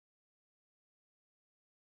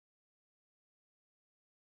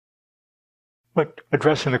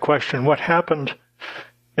addressing the question, what happened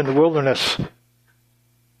in the wilderness?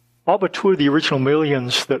 All but 2 of the original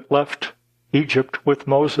millions that left Egypt with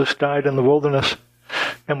Moses died in the wilderness.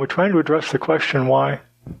 And we're trying to address the question, why?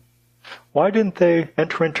 Why didn't they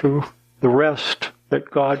enter into the rest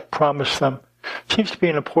that God promised them? It seems to be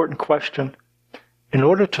an important question. In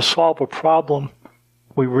order to solve a problem,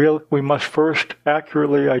 we must first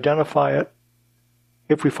accurately identify it.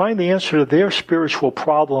 If we find the answer to their spiritual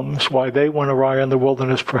problems, why they went awry in the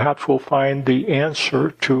wilderness, perhaps we'll find the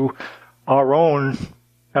answer to our own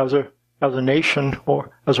as a nation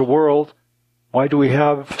or as a world. Why do we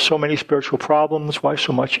have so many spiritual problems? Why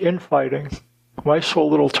so much infighting? Why so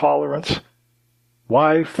little tolerance?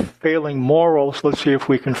 Why failing morals? Let's see if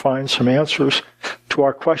we can find some answers to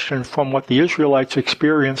our question from what the Israelites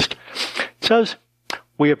experienced. It says,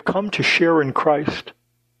 we have come to share in Christ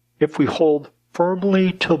if we hold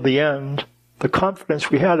firmly till the end the confidence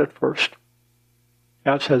we had at first.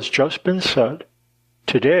 As has just been said,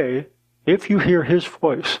 today, if you hear his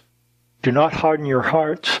voice, do not harden your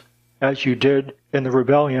hearts as you did in the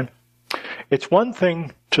rebellion. It's one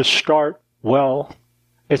thing to start well.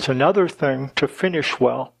 It's another thing to finish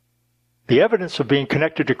well. The evidence of being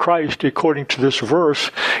connected to Christ, according to this verse,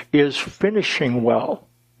 is finishing well,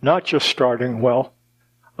 not just starting well.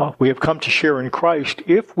 We have come to share in Christ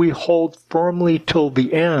if we hold firmly till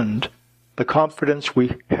the end the confidence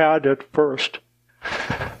we had at first.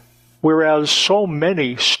 Whereas so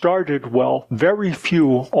many started well, very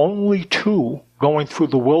few, only 2 going through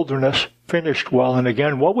the wilderness finished well. And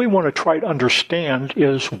again, what we want to try to understand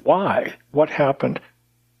is why, what happened.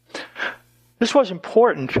 This was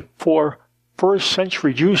important for first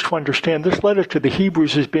century Jews to understand. This letter to the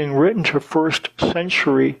Hebrews is being written to first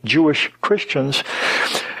century Jewish Christians.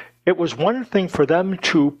 It was one thing for them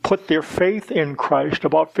to put their faith in Christ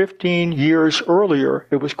about 15 years earlier.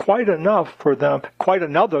 It was quite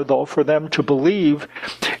another though for them to believe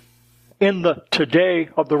in the today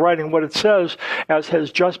of the writing. What it says, as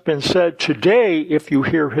has just been said, today if you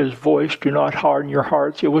hear his voice, do not harden your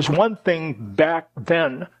hearts. It was one thing back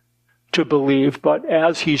then to believe, but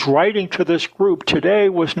as he's writing to this group, today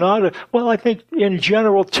was not I think in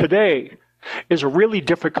general today is a really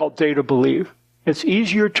difficult day to believe. It's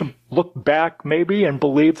easier to look back maybe and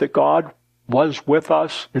believe that God was with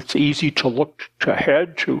us. It's easy to look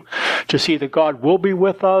ahead to see that God will be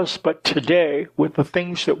with us. But today, with the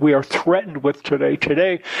things that we are threatened with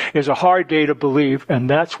today is a hard day to believe. And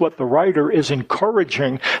that's what the writer is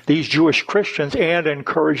encouraging these Jewish Christians and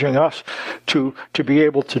encouraging us to be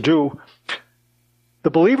able to do. The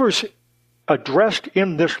believers addressed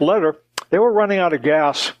in this letter, they were running out of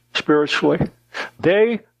gas spiritually.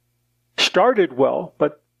 They started well,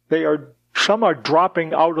 but some are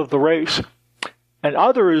dropping out of the race, and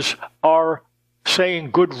others are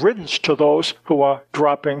saying good riddance to those who are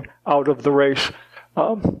dropping out of the race.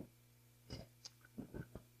 And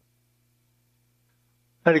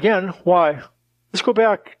again, why? Let's go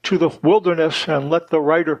back to the wilderness and let the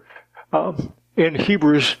writer in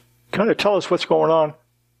Hebrews kind of tell us what's going on.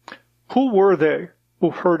 Who were they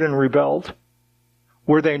who heard and rebelled?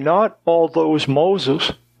 Were they not all those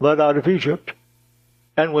Moses led out of Egypt?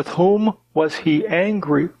 And with whom was he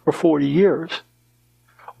angry for 40 years?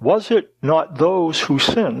 Was it not those who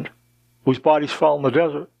sinned, whose bodies fell in the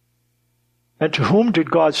desert? And to whom did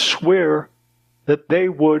God swear that they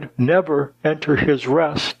would never enter his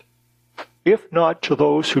rest, if not to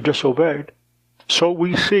those who disobeyed? So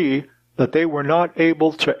we see that they were not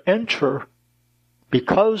able to enter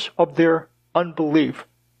because of their unbelief.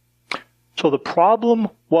 So the problem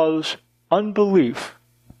was unbelief.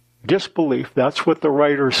 Disbelief, that's what the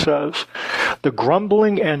writer says. The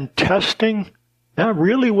grumbling and testing, that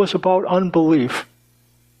really was about unbelief.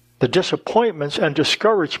 The disappointments and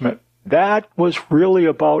discouragement, that was really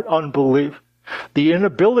about unbelief. The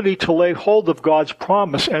inability to lay hold of God's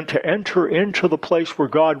promise and to enter into the place where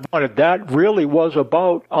God wanted, that really was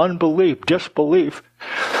about unbelief, disbelief.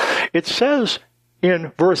 It says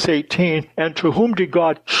in verse 18, and to whom did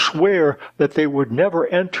God swear that they would never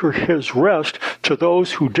enter his rest? To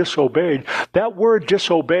those who disobeyed. That word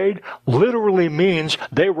disobeyed literally means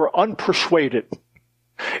they were unpersuaded.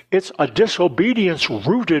 It's a disobedience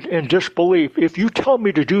rooted in disbelief. If you tell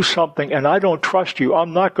me to do something and I don't trust you,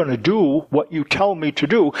 I'm not going to do what you tell me to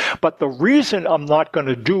do. But the reason I'm not going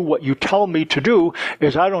to do what you tell me to do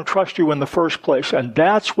is I don't trust you in the first place. And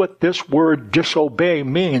that's what this word disobey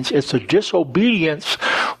means. It's a disobedience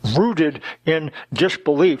rooted in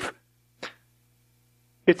disbelief.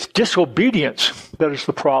 It's disobedience that is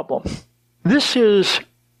the problem. This is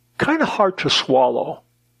kind of hard to swallow.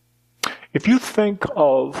 If you think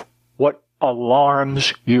of what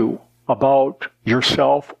alarms you, about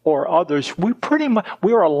yourself or others,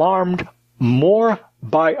 we're alarmed more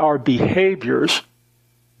by our behaviors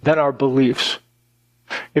than our beliefs.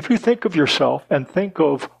 If you think of yourself and think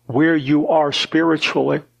of where you are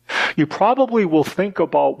spiritually, you probably will think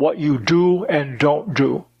about what you do and don't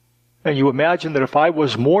do. And you imagine that if I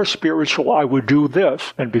was more spiritual, I would do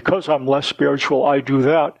this. And because I'm less spiritual, I do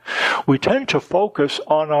that. We tend to focus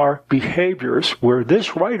on our behaviors, where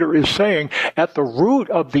this writer is saying at the root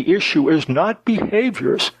of the issue is not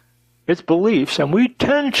behaviors, it's beliefs. And we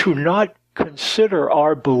tend to not consider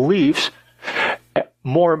our beliefs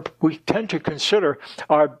more. We tend to consider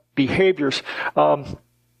our behaviors.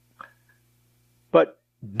 But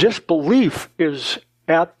disbelief is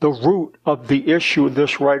at the root of the issue,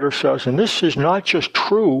 this writer says. And this is not just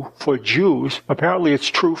true for Jews. Apparently it's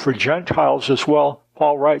true for Gentiles as well.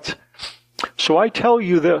 Paul writes, "So I tell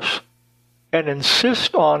you this, and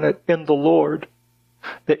insist on it in the Lord,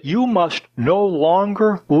 that you must no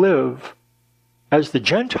longer live as the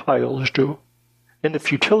Gentiles do, in the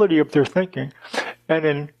futility of their thinking." And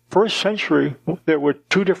in first century, there were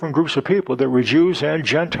two different groups of people. There were Jews and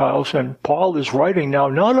Gentiles, and Paul is writing now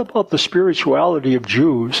not about the spirituality of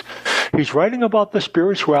Jews. He's writing about the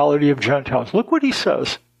spirituality of Gentiles. Look what he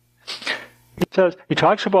says. He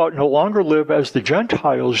talks about no longer live as the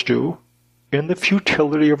Gentiles do in the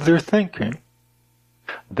futility of their thinking.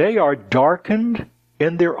 They are darkened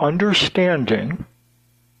in their understanding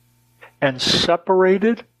and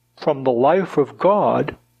separated from the life of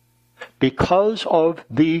God because of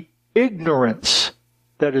the ignorance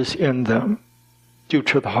that is in them due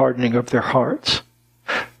to the hardening of their hearts.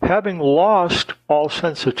 Having lost all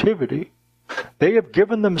sensitivity, they have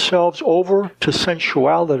given themselves over to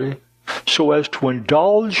sensuality so as to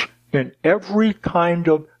indulge in every kind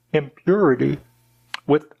of impurity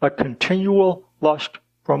with a continual lust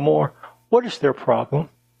for more. What is their problem?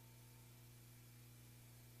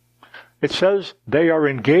 It says they are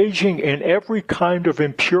engaging in every kind of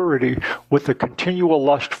impurity with a continual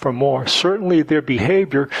lust for more. Certainly their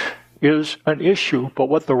behavior is an issue, but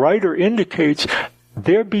what the writer indicates,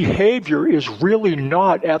 their behavior is really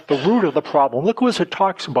not at the root of the problem. Look what it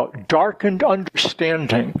talks about, darkened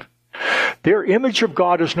understanding. Their image of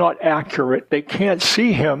God is not accurate. They can't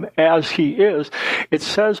see him as he is. It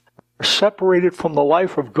says they're separated from the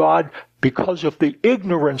life of God because of the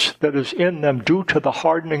ignorance that is in them due to the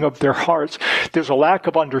hardening of their hearts. There's a lack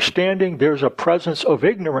of understanding. There's a presence of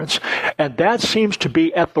ignorance. And that seems to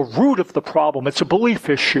be at the root of the problem. It's a belief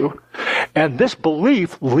issue. And this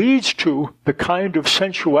belief leads to the kind of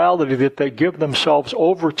sensuality that they give themselves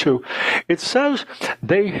over to. It says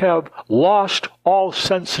they have lost all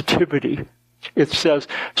sensitivity. It says,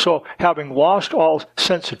 so having lost all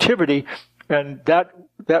sensitivity, and that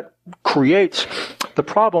creates the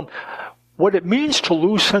problem. What it means to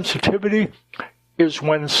lose sensitivity is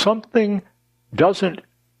when something doesn't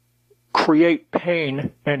create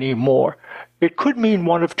pain anymore. It could mean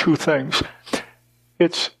one of two things.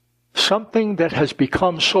 It's something that has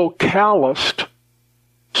become so calloused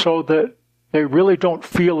so that they really don't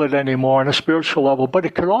feel it anymore on a spiritual level. But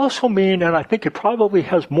it could also mean, and I think it probably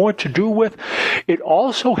has more to do with, it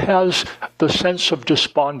also has the sense of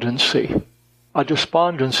despondency. A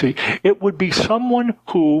despondency. It would be someone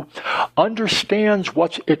who understands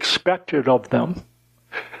what's expected of them.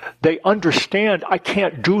 They understand, I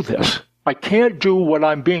can't do this. I can't do what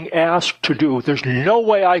I'm being asked to do. There's no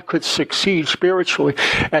way I could succeed spiritually.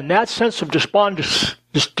 And that sense of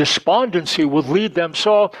despondency would lead them.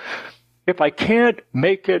 So if I can't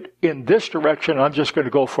make it in this direction, I'm just going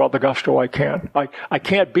to go for all the gusto I can. I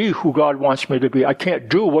can't be who God wants me to be. I can't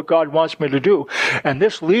do what God wants me to do. And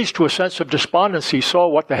this leads to a sense of despondency. So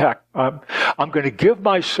what the heck? I'm going to give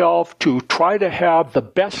myself to try to have the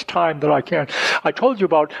best time that I can. I told you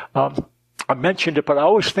about, I mentioned it, but I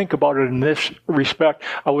always think about it in this respect.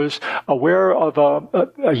 I was aware of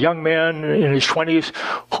a young man in his 20s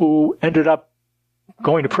who ended up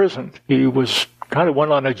going to prison. He was kind of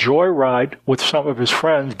went on a joyride with some of his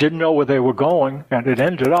friends, didn't know where they were going, and it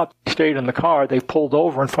ended up, he stayed in the car, they pulled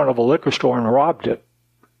over in front of a liquor store and robbed it.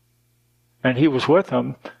 And he was with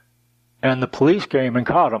them, and the police came and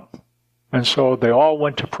caught him. And so they all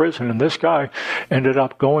went to prison, and this guy ended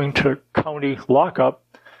up going to county lockup,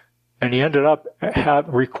 and he ended up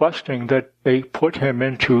requesting that they put him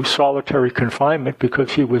into solitary confinement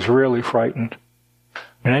because he was really frightened.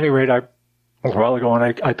 At any rate, a while ago,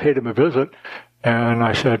 and I paid him a visit, and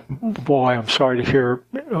I said, boy, I'm sorry to hear,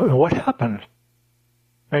 what happened?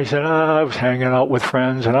 And he said, I was hanging out with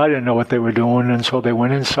friends, and I didn't know what they were doing. And so they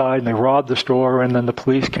went inside, and they robbed the store, and then the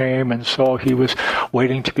police came, and so he was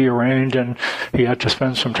waiting to be arraigned, and he had to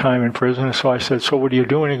spend some time in prison. And so I said, so what are you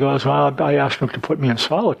doing? He goes, well, I asked him to put me in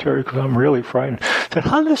solitary because I'm really frightened. I said,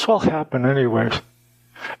 how did this all happen anyways?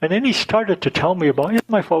 And then he started to tell me about,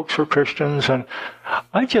 my folks were Christians, and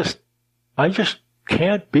I just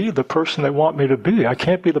can't be the person they want me to be. I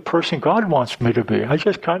can't be the person God wants me to be. I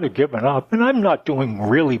just kind of given up. And I'm not doing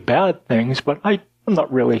really bad things, but I'm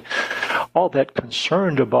not really all that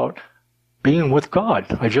concerned about being with God.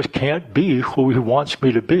 I just can't be who he wants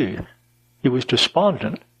me to be. He was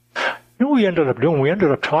despondent. You know what we ended up doing? We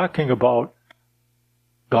ended up talking about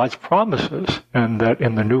God's promises, and that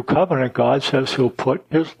in the new covenant, God says he'll put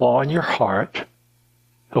his law in your heart.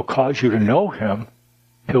 He'll cause you to know him.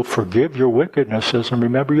 He'll forgive your wickednesses and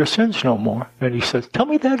remember your sins no more. And he says, tell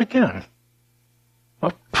me that again.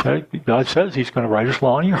 Well, God says he's going to write his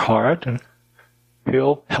law in your heart, and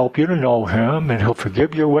he'll help you to know him, and he'll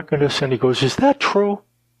forgive your wickedness. And he goes, is that true?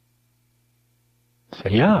 I say,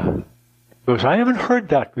 yeah. He goes, I haven't heard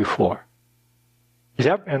that before.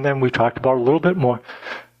 And then we talked about it a little bit more.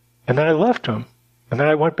 And then I left him. And then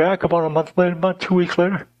I went back about a month later, about 2 weeks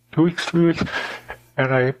later, 2 weeks, 3 weeks,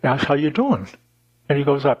 and I asked, how you doing? And he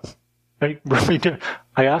goes up. And he really did.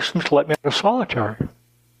 I asked him to let me out of solitary.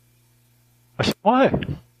 I said, why?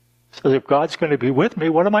 He said, if God's going to be with me,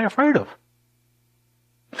 what am I afraid of?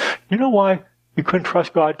 You know why he couldn't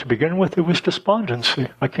trust God to begin with? It was despondency.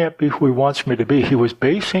 I can't be who he wants me to be. He was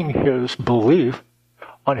basing his belief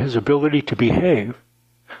on his ability to behave.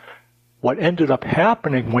 What ended up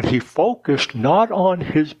happening when he focused not on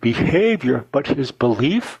his behavior, but his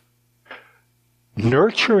belief,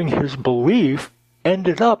 nurturing his belief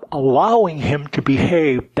ended up allowing him to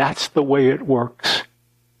behave. That's the way it works.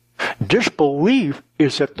 Disbelief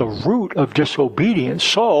is at the root of disobedience.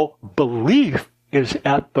 So belief is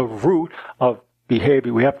at the root of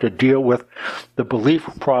behavior. We have to deal with the belief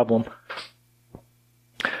problem.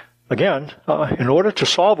 Again, in order to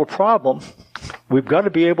solve a problem, we've got to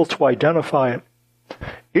be able to identify it.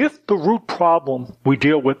 If the root problem we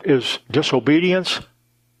deal with is disobedience,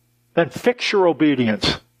 then fix your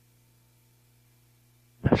obedience.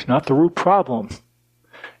 That's not the root problem.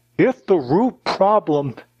 If the root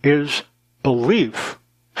problem is belief,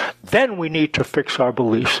 then we need to fix our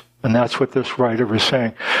beliefs. And that's what this writer is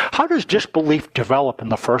saying. How does disbelief develop in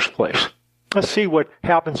the first place? Let's see what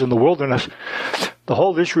happens in the wilderness. The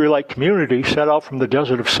whole Israelite community set out from the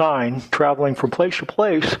desert of Sin, traveling from place to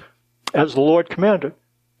place as the Lord commanded.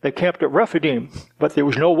 They camped at Rephidim, but there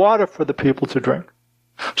was no water for the people to drink.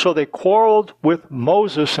 So they quarreled with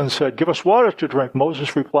Moses and said, give us water to drink.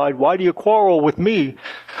 Moses replied, why do you quarrel with me?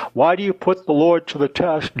 Why do you put the Lord to the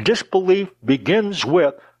test? Disbelief begins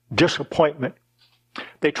with disappointment.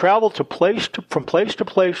 They traveled from place to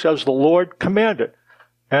place as the Lord commanded.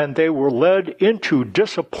 And they were led into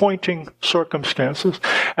disappointing circumstances.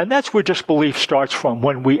 And that's where disbelief starts from.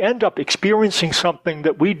 When we end up experiencing something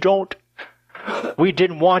that we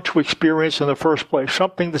didn't want to experience in the first place.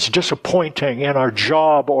 Something that's disappointing in our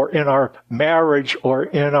job or in our marriage or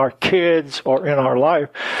in our kids or in our life.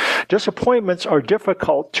 Disappointments are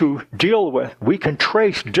difficult to deal with. We can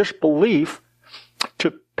trace disbelief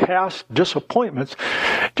to past disappointments.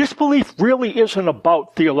 Disbelief really isn't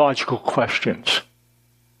about theological questions.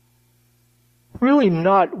 Really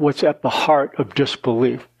not what's at the heart of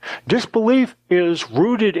disbelief. Disbelief is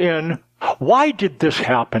rooted in, why did this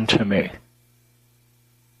happen to me?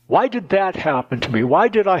 Why did that happen to me? Why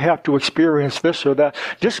did I have to experience this or that?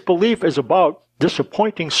 Disbelief is about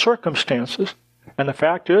disappointing circumstances. And the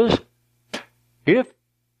fact is, if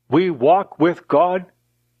we walk with God,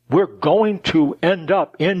 we're going to end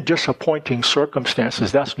up in disappointing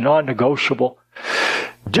circumstances. That's non-negotiable.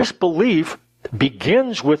 Disbelief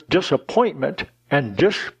begins with disappointment, and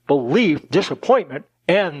disappointment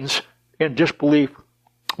ends in disbelief.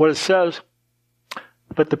 What it says,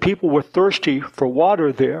 but the people were thirsty for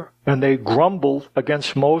water there, and they grumbled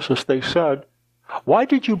against Moses. They said, why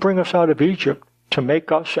did you bring us out of Egypt to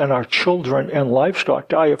make us and our children and livestock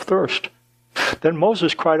die of thirst? Then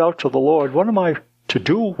Moses cried out to the Lord, what am I to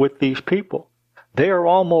do with these people? They are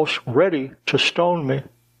almost ready to stone me.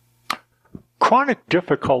 Chronic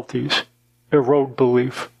difficulties erode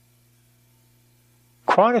belief.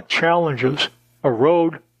 Chronic challenges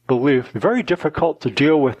erode belief. Very difficult to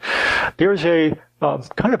deal with. There's a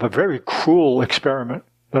kind of a very cruel experiment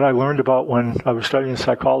that I learned about when I was studying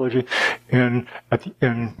psychology in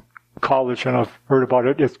college, and I've heard about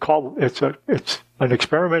it. It's an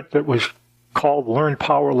experiment that was called learned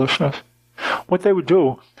powerlessness. What they would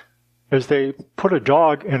do is they put a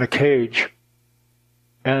dog in a cage,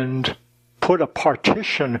 and put a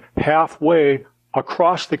partition halfway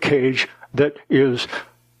across the cage that is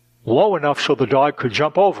low enough so the dog could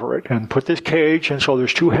jump over it, and put this cage, and so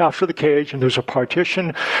there's two halves of the cage, and there's a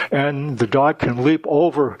partition, and the dog can leap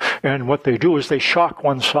over, and what they do is they shock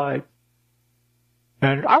one side,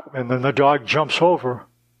 and then the dog jumps over,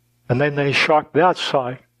 and then they shock that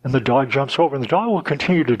side, and the dog jumps over, and the dog will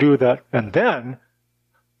continue to do that, and then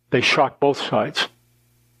they shock both sides.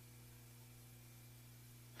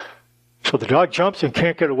 So the dog jumps and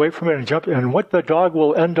can't get away from it, and what the dog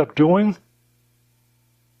will end up doing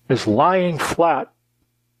is lying flat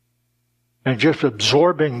and just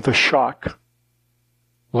absorbing the shock.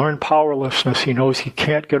 Learned powerlessness. He knows he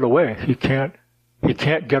can't get away. He can't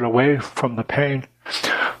get away from the pain.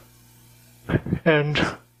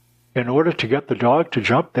 And in order to get the dog to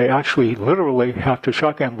jump, they actually literally have to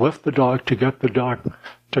shock and lift the dog to get the dog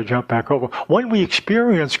to jump back over. When we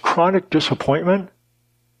experience chronic disappointment,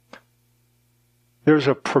 there's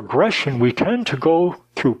a progression. We tend to go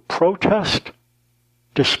through protest,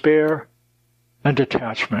 despair, and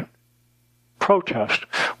detachment. Protest.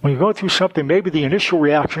 When you go through something, maybe the initial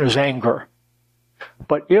reaction is anger.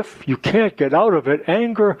 But if you can't get out of it,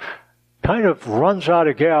 anger kind of runs out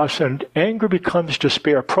of gas, and anger becomes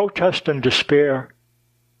despair. Protest and despair.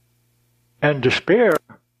 And despair,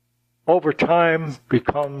 over time,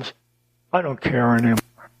 becomes, I don't care anymore.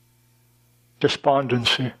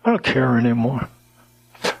 Despondency. I don't care anymore.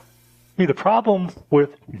 See, the problem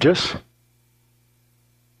with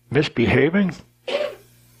misbehaving,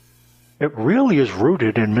 it really is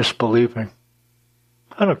rooted in misbelieving.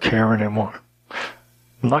 I don't care anymore.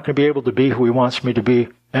 I'm not going to be able to be who he wants me to be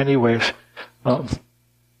anyways.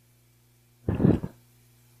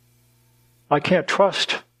 I can't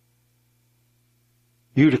trust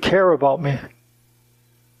you to care about me.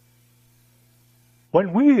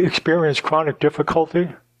 When we experience chronic difficulty,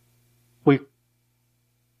 we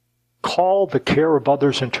call the care of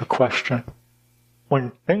others into question.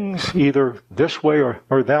 When things either this way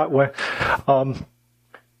or that way,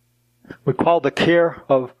 we call the care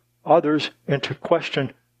of others into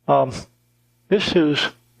question. This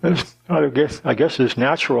I guess is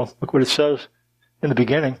natural. Look what it says in the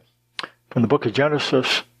beginning, from the book of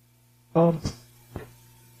Genesis. The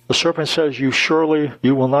serpent says, you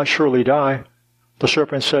will not surely die. The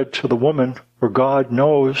serpent said to the woman, for God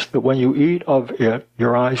knows that when you eat of it,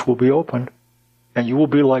 your eyes will be opened, and you will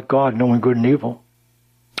be like God, knowing good and evil.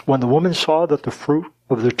 When the woman saw that the fruit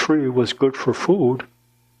of the tree was good for food,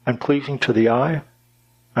 and pleasing to the eye,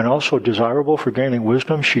 and also desirable for gaining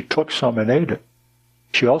wisdom, she took some and ate it.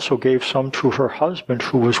 She also gave some to her husband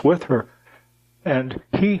who was with her, and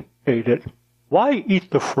he ate it. Why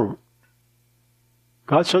eat the fruit?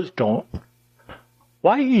 God says don't.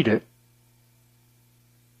 Why eat it?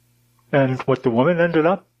 And what the woman ended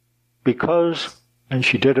up, and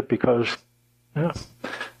she did it because, it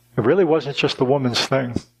really wasn't just the woman's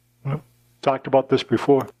thing. Talked about this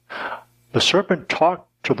before. The serpent talked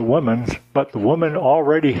to the woman, but the woman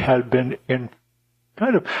already had been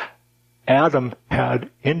Adam had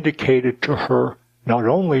indicated to her, not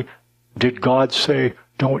only did God say,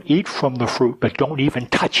 don't eat from the fruit, but don't even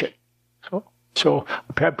touch it. So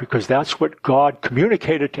because that's what God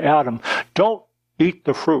communicated to Adam, don't eat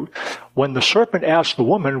the fruit. When the serpent asked the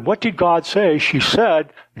woman, what did God say? She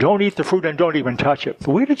said, don't eat the fruit and don't even touch it.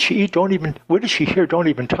 But where did she hear, don't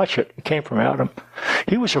even touch it? It came from Adam.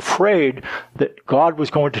 He was afraid that God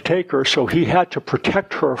was going to take her, so he had to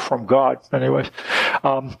protect her from God. Anyways,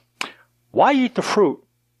 why eat the fruit?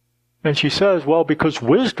 And she says, well, because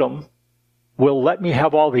wisdom will let me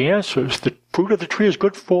have all the answers. The fruit of the tree is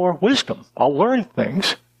good for wisdom. I'll learn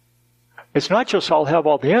things. It's not just I'll have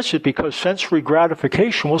all the answers, because sensory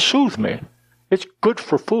gratification will soothe me. It's good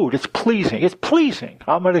for food. It's pleasing. It's pleasing.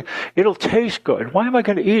 It'll taste good. Why am I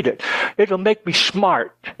going to eat it? It'll make me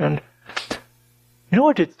smart. And you know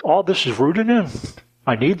what all this is rooted in?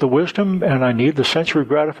 I need the wisdom and I need the sensory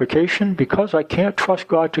gratification because I can't trust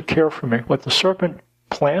God to care for me. What the serpent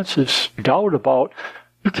plants is doubt about.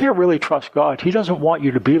 You can't really trust God. He doesn't want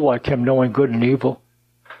you to be like him, knowing good and evil.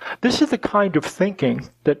 This is the kind of thinking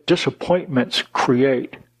that disappointments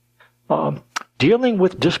create. Dealing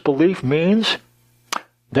with disbelief means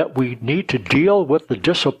that we need to deal with the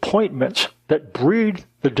disappointments that breed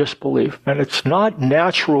the disbelief, and it's not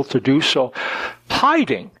natural to do so.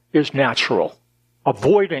 Hiding is natural.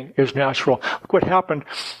 Avoiding is natural. Look what happened.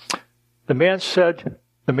 The man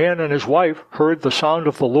and his wife heard the sound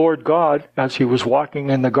of the Lord God as he was walking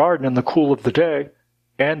in the garden in the cool of the day,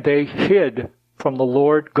 and they hid from the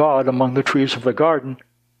Lord God among the trees of the garden.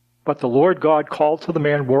 But the Lord God called to the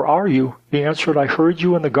man, "Where are you?" He answered, "I heard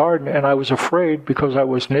you in the garden, and I was afraid because I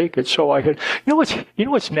was naked, so I hid." You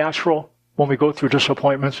know what's natural when we go through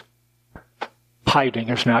disappointments? Hiding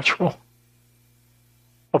is natural.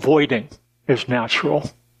 Avoiding is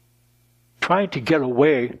natural. Trying to get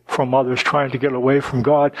away from others, trying to get away from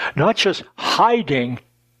God. Not just hiding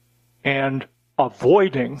and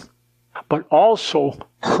avoiding, but also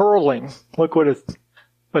hurling. Look what it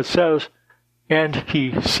says. And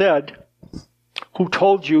he said, "Who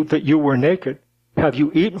told you that you were naked? Have you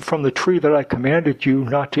eaten from the tree that I commanded you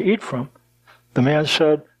not to eat from?" The man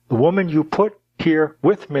said, "The woman you put here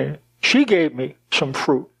with me, she gave me some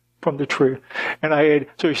fruit from the tree, and I ate."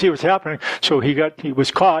 So you see what's happening. So he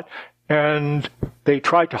was caught, and they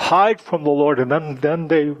tried to hide from the Lord, and then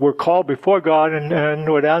they were called before God, and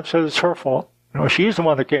what Adam says, it's her fault. She's the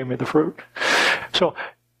one that gave me the fruit. So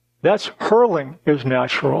that's hurling is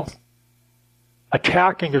natural.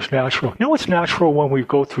 Attacking is natural. You know what's natural when we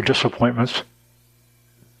go through disappointments?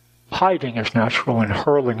 Hiding is natural and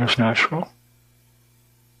hurling is natural.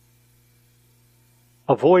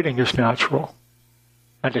 Avoiding is natural.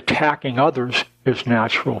 And attacking others is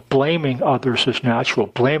natural. Blaming others is natural.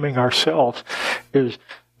 Blaming ourselves is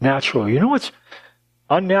natural. You know what's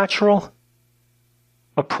unnatural?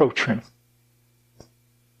 Approaching.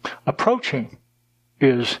 Approaching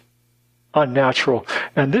is unnatural.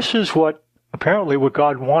 And this is apparently what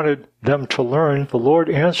God wanted them to learn. The Lord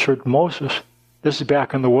answered Moses. This is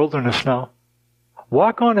back in the wilderness now.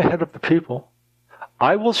 "Walk on ahead of the people.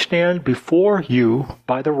 I will stand before you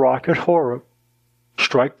by the rock at Horeb.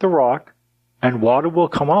 Strike the rock, and water will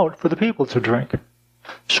come out for the people to drink."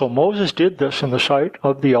 So Moses did this in the sight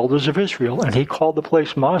of the elders of Israel, and he called the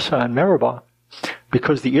place Massah and Meribah,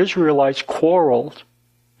 because the Israelites quarreled,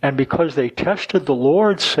 and because they tested the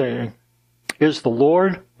Lord, saying, "Is the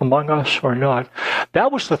Lord among us or not?"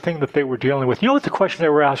 That was the thing that they were dealing with. You know what the question they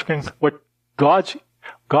were asking? What God's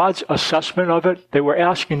assessment of it? They were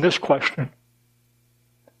asking this question.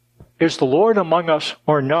 Is the Lord among us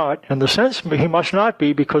or not? In the sense, he must not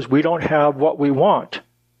be, because we don't have what we want.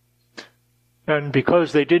 And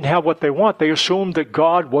because they didn't have what they want, they assumed that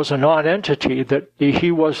God was a non-entity, that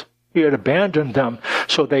he had abandoned them.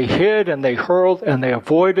 So they hid and they hurled and they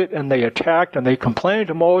avoided and they attacked and they complained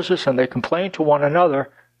to Moses and they complained to one another.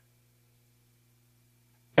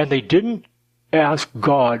 And they didn't ask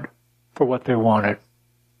God for what they wanted.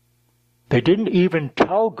 They didn't even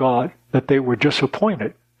tell God that they were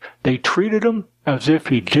disappointed. They treated him as if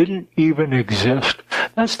he didn't even exist.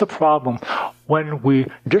 That's the problem. When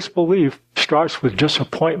disbelief starts with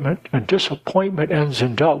disappointment, and disappointment ends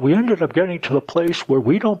in doubt, we ended up getting to the place where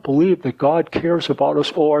we don't believe that God cares about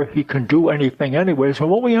us or he can do anything anyways. And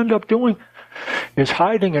what we end up doing is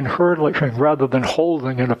hiding and hurling rather than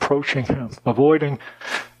holding and approaching him, avoiding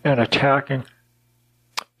and attacking.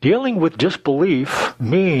 Dealing with disbelief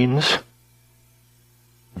means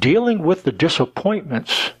dealing with the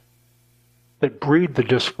disappointments that breed the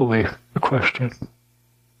disbelief. The question,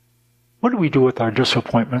 what do we do with our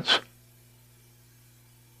disappointments?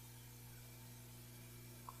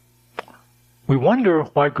 We wonder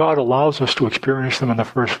why God allows us to experience them in the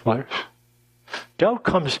first place. Doubt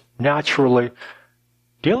comes naturally.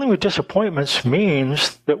 Dealing with disappointments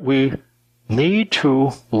means that we need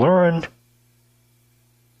to learn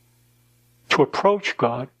to approach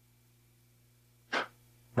God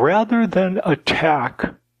rather than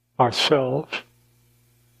attack ourselves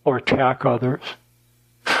or attack others.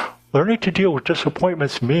 Learning to deal with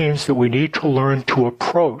disappointments means that we need to learn to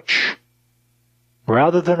approach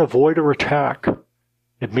rather than avoid or attack.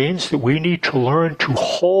 It means that we need to learn to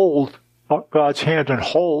hold God's hand and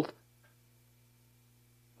hold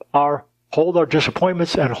our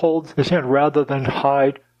disappointments and hold his hand rather than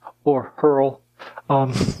hide or hurl.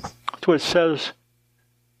 That's what it says.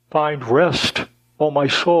 Find rest, O my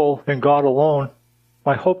soul, in God alone.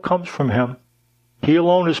 My hope comes from him. He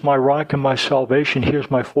alone is my rock and my salvation. He is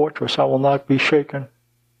my fortress. I will not be shaken.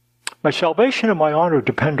 My salvation and my honor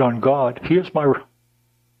depend on God. He is my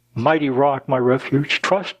mighty rock, my refuge.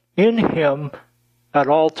 Trust in him at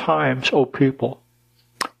all times, O people.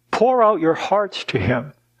 Pour out your hearts to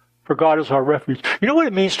him, for God is our refuge. You know what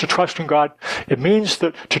it means to trust in God? It means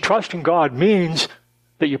that to trust in God means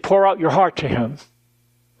that you pour out your heart to him,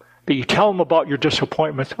 that you tell him about your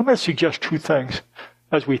disappointments. I'm going to suggest two things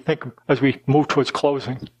as we move towards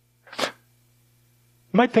closing. You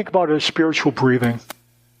might think about it as spiritual breathing.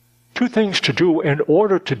 Two things to do in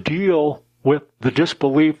order to deal with the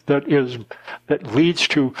disbelief that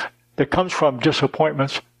comes from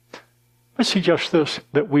disappointments. I suggest this,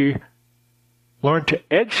 that we learn to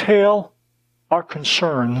exhale our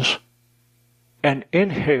concerns and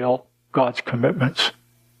inhale God's commitments.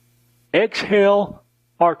 Exhale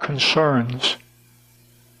our concerns.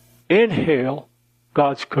 Inhale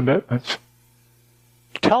God's commitments.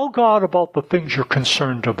 Tell God about the things you're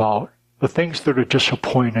concerned about, the things that are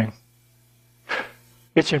disappointing.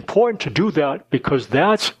 It's important to do that because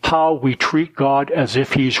that's how we treat God as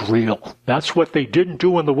if He's real. That's what they didn't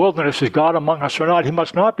do in the wilderness. Is God among us or not? He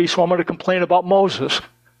must not be, so I'm going to complain about Moses.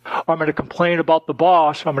 I'm going to complain about the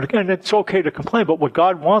boss. And it's okay to complain, but what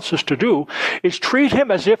God wants us to do is treat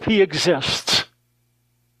Him as if He exists.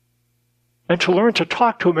 And to learn to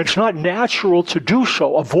talk to Him. It's not natural to do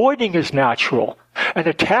so. Avoiding is natural. And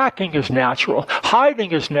attacking is natural.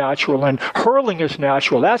 Hiding is natural. And hurling is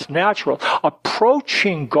natural. That's natural.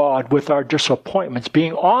 Approaching God with our disappointments,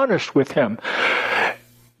 being honest with Him,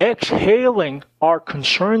 exhaling our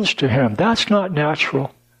concerns to Him, that's not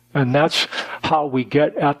natural. And that's how we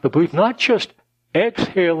get at the belief. Not just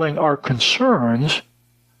exhaling our concerns,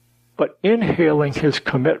 but inhaling His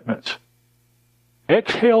commitments.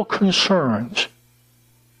 Exhale concerns.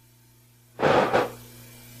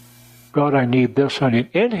 God, I need this, I need.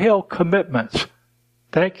 Inhale commitments.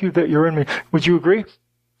 Thank you that you're in me. Would you agree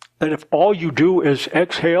that if all you do is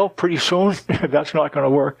exhale, pretty soon, that's not going to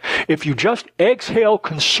work. If you just exhale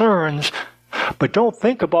concerns, but don't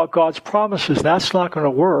think about God's promises, that's not going to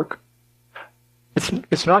work.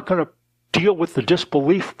 It's not going to deal with the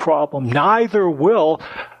disbelief problem. Neither will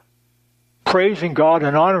praising God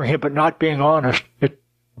and honoring Him, but not being honest.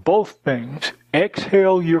 Both things.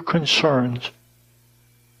 Exhale your concerns.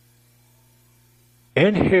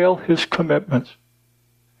 Inhale His commitments.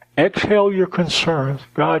 Exhale your concerns.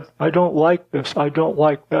 God, I don't like this. I don't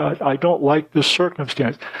like that. I don't like this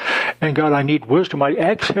circumstance. And God, I need wisdom. I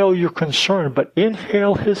exhale your concern, but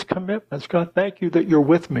inhale His commitments. God, thank you that you're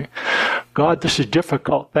with me. God, this is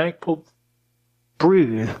difficult. Thankful.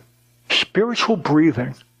 Breathe. Spiritual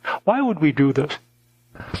breathing. Why would we do this?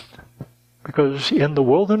 Because in the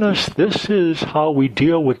wilderness, this is how we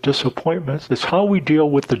deal with disappointments. It's how we deal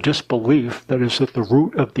with the disbelief that is at the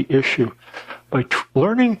root of the issue. By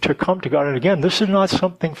learning to come to God, and again, this is not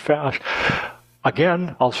something fast.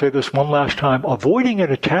 Again, I'll say this one last time, avoiding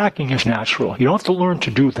and attacking is natural. You don't have to learn to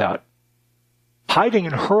do that. Hiding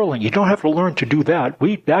and hurling, you don't have to learn to do that.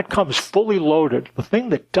 That comes fully loaded. The thing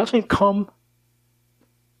that doesn't come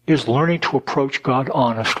is learning to approach God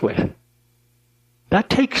honestly. That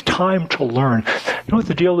takes time to learn. You know what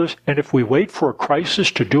the deal is? And if we wait for a crisis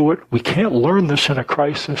to do it, we can't learn this in a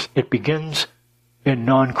crisis. It begins in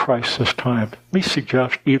non-crisis time. Let me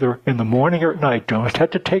suggest either in the morning or at night. Don't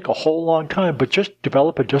have to take a whole long time, but just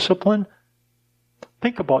develop a discipline.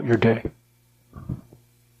 Think about your day.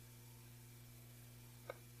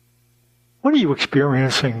 What are you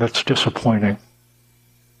experiencing that's disappointing?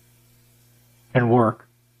 In work?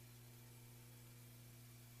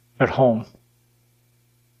 At home?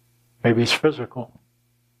 Maybe it's physical.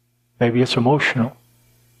 Maybe it's emotional.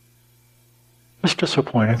 It's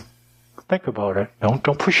disappointing. Think about it.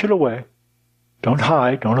 Don't push it away. Don't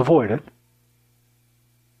hide. Don't avoid it.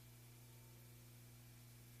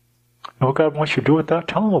 Know what God wants you to do with that?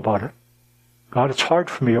 Tell Him about it. God, it's hard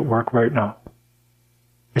for me at work right now.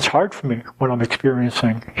 It's hard for me what I'm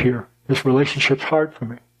experiencing here. This relationship's hard for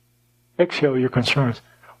me. Exhale your concerns.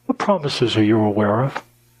 What promises are you aware of?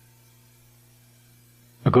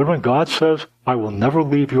 A good one, God says, I will never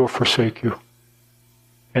leave you or forsake you.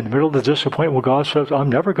 In the middle of the disappointment, God says,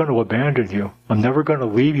 I'm never going to abandon you. I'm never going to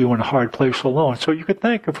leave you in a hard place alone. So you could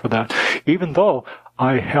thank Him for that. Even though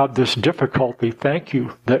I have this difficulty, thank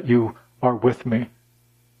you that you are with me.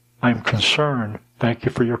 I'm concerned. Thank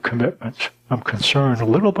you for your commitments. I'm concerned.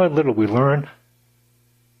 Little by little, we learn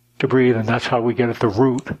to breathe, and that's how we get at the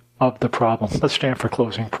root of the problem. Let's stand for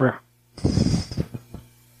closing prayer.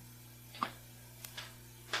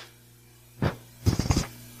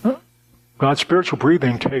 God's spiritual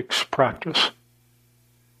breathing takes practice.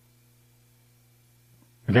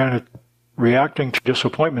 Again, reacting to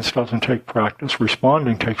disappointments doesn't take practice.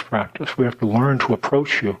 Responding takes practice. We have to learn to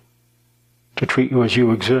approach you, to treat you as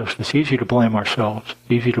you exist. It's easy to blame ourselves.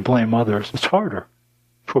 It's easy to blame others. It's harder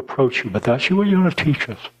to approach you, but that's what you're going to teach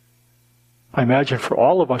us. I imagine for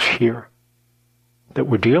all of us here that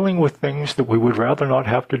we're dealing with things that we would rather not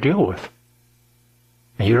have to deal with.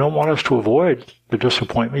 And you don't want us to avoid the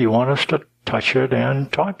disappointment. You want us to touch it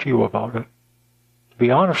and talk to you about it. To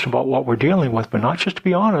be honest about what we're dealing with, but not just to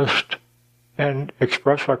be honest and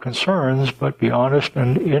express our concerns, but be honest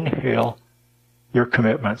and inhale your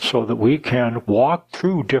commitment so that we can walk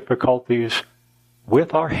through difficulties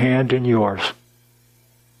with our hand in yours.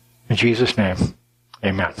 In Jesus' name,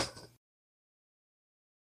 amen.